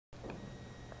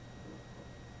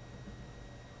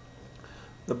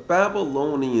The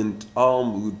Babylonian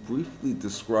Talmud briefly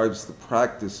describes the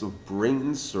practice of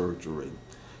brain surgery.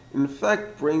 In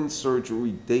fact, brain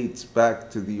surgery dates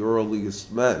back to the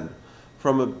earliest men.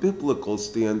 From a biblical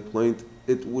standpoint,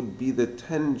 it would be the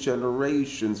 10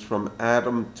 generations from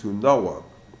Adam to Noah.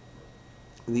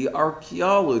 The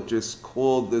archaeologists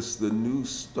call this the New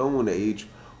Stone Age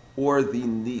or the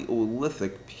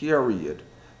Neolithic period.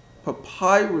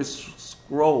 Papyrus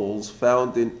scrolls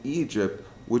found in Egypt,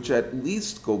 which at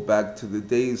least go back to the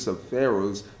days of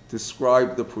pharaohs,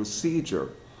 describe the procedure.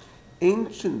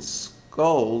 Ancient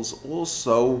skulls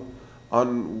also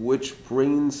on which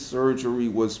brain surgery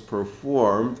was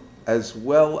performed, as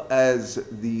well as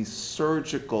the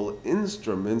surgical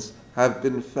instruments, have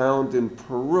been found in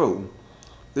Peru.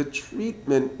 The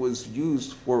treatment was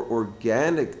used for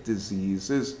organic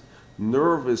diseases,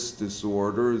 nervous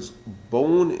disorders,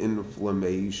 bone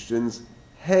inflammations,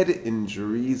 head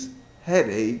injuries,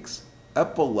 headaches,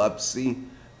 epilepsy,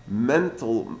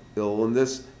 mental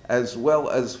illness, as well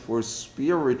as for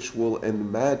spiritual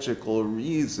and magical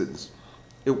reasons.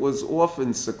 It was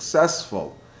often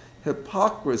successful.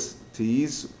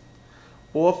 Hippocrates,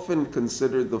 often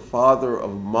considered the father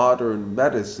of modern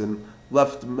medicine,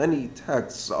 left many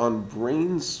texts on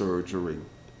brain surgery.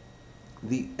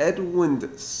 The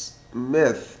Edwin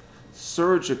Smith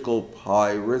surgical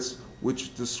papyrus,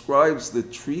 which describes the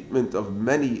treatment of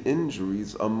many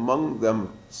injuries, among them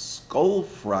skull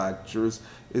fractures,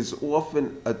 is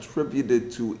often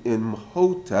attributed to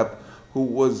Imhotep, who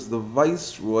was the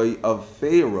viceroy of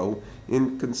Pharaoh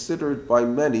and considered by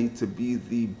many to be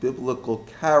the biblical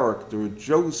character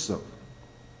Joseph.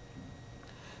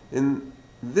 In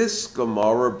this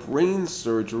Gemara, brain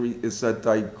surgery is a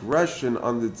digression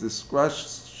on the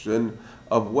discussion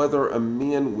of whether a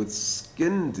man with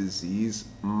skin disease,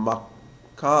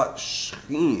 makat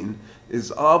shchin,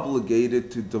 is obligated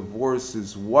to divorce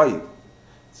his wife.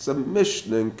 It's a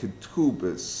Mishnah in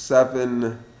Ketuvos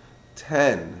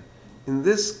 7:10. In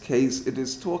this case, it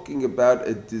is talking about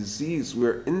a disease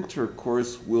where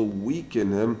intercourse will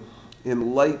weaken him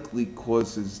and likely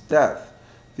causes death.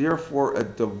 Therefore, a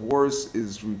divorce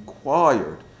is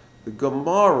required. The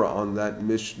Gemara on that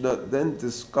Mishnah then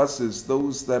discusses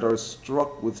those that are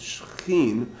struck with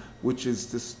shchin, which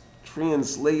is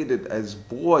translated as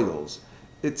boils.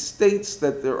 It states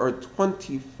that there are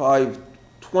 24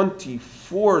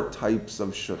 types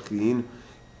of shchin,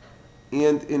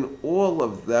 and in all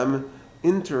of them,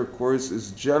 intercourse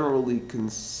is generally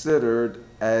considered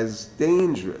as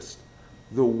dangerous.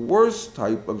 The worst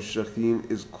type of shchin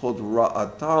is called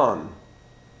ra'atan.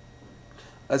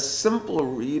 A simple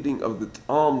reading of the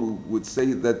Talmud would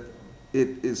say that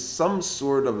it is some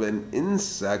sort of an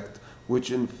insect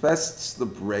which infests the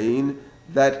brain,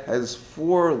 that has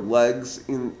 4 legs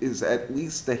and is at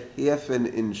least a half an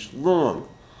inch long.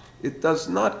 It does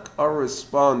not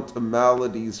correspond to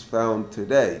maladies found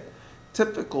today.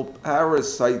 Typical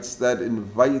parasites that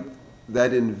invade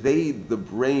the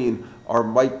brain are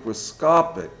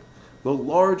microscopic. The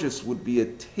largest would be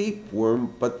a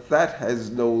tapeworm, but that has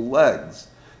no legs.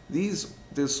 These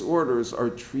disorders are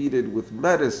treated with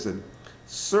medicine.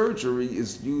 Surgery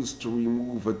is used to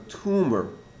remove a tumor.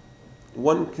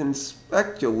 One can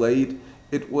speculate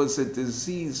it was a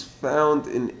disease found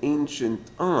in ancient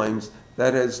times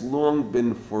that has long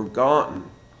been forgotten.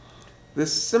 The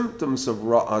symptoms of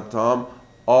ra'atam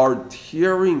are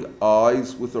tearing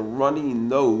eyes with a runny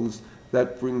nose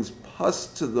that brings pus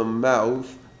to the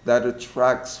mouth that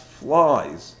attracts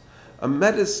flies. A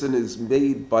medicine is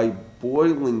made by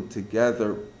boiling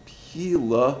together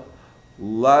pila,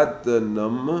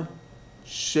 laudanum,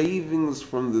 shavings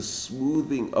from the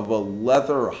smoothing of a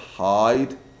leather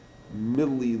hide,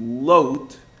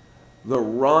 millilot, the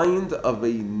rind of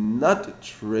a nut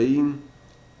tree,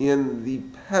 and the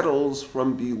petals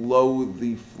from below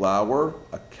the flower,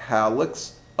 a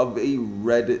calyx of a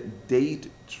red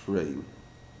date tree.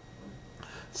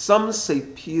 Some say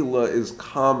pila is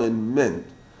common mint.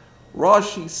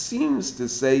 Rashi seems to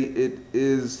say it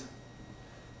is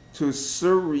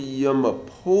Tusurium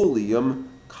apolium,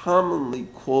 commonly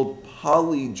called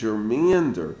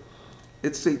polygermander.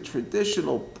 It's a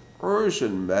traditional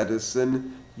Persian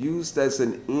medicine used as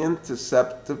an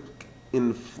antiseptic,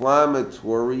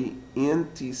 inflammatory,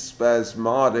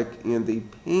 antispasmodic, and a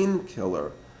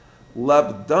painkiller.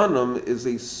 Labdanum is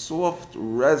a soft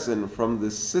resin from the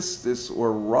cistus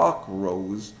or rock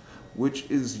rose, which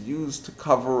is used to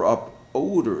cover up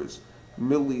odors.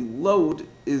 Millilot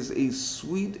is a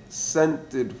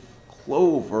sweet-scented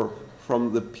clover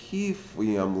from the pea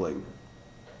family.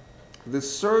 The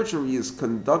surgery is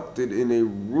conducted in a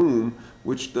room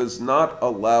which does not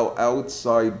allow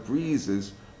outside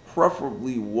breezes,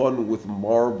 preferably one with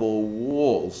marble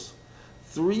walls.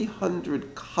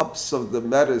 300 cups of the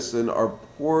medicine are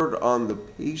poured on the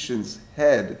patient's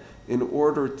head in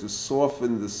order to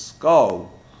soften the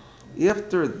skull.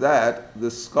 After that,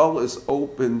 the skull is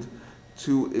opened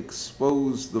to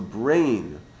expose the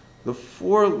brain. The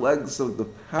 4 legs of the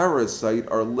parasite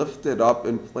are lifted up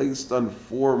and placed on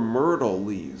 4 myrtle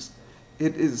leaves.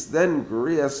 It is then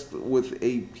grasped with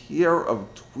a pair of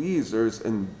tweezers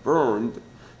and burned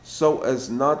so as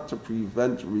not to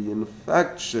prevent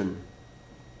reinfection.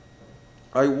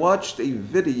 I watched a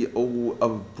video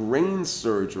of brain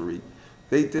surgery.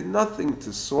 They did nothing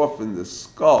to soften the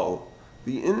skull.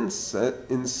 The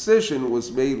incision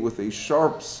was made with a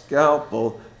sharp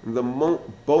scalpel, and the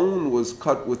bone was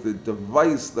cut with a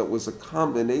device that was a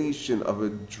combination of a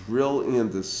drill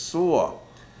and a saw.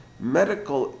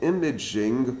 Medical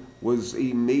imaging was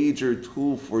a major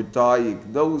tool for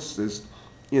diagnosis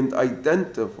and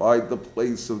identified the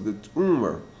place of the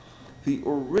tumor. The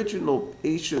original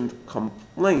patient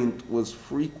complaint was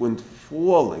frequent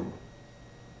falling.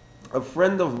 A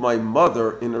friend of my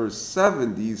mother in her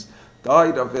 70s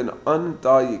died of an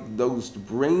undiagnosed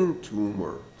brain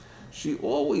tumor. She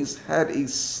always had a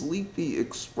sleepy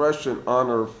expression on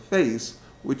her face,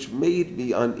 which made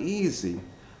me uneasy.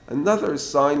 Another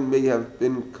sign may have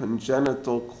been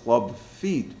congenital club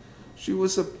feet. She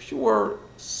was a pure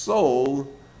soul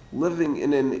living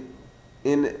in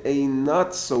a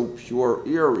not so pure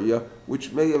area,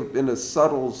 which may have been a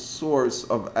subtle source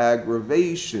of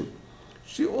aggravation.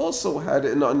 She also had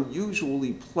an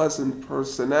unusually pleasant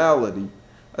personality.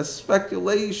 A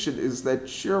speculation is that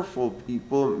cheerful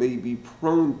people may be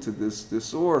prone to this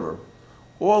disorder.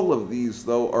 All of these,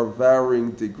 though, are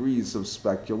varying degrees of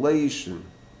speculation.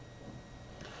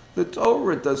 The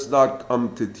Torah does not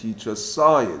come to teach us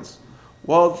science.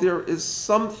 While there is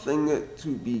something to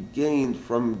be gained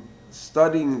from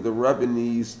studying the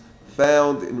rabbis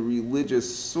found in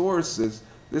religious sources,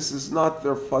 this is not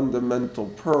their fundamental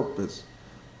purpose.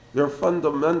 Their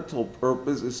fundamental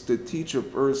purpose is to teach a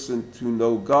person to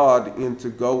know God and to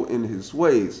go in his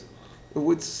ways. It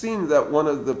would seem that one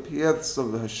of the paths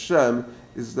of Hashem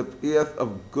is the path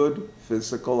of good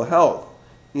physical health,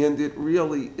 and it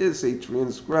really is a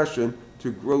transgression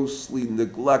to grossly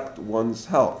neglect one's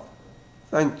health.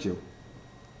 Thank you.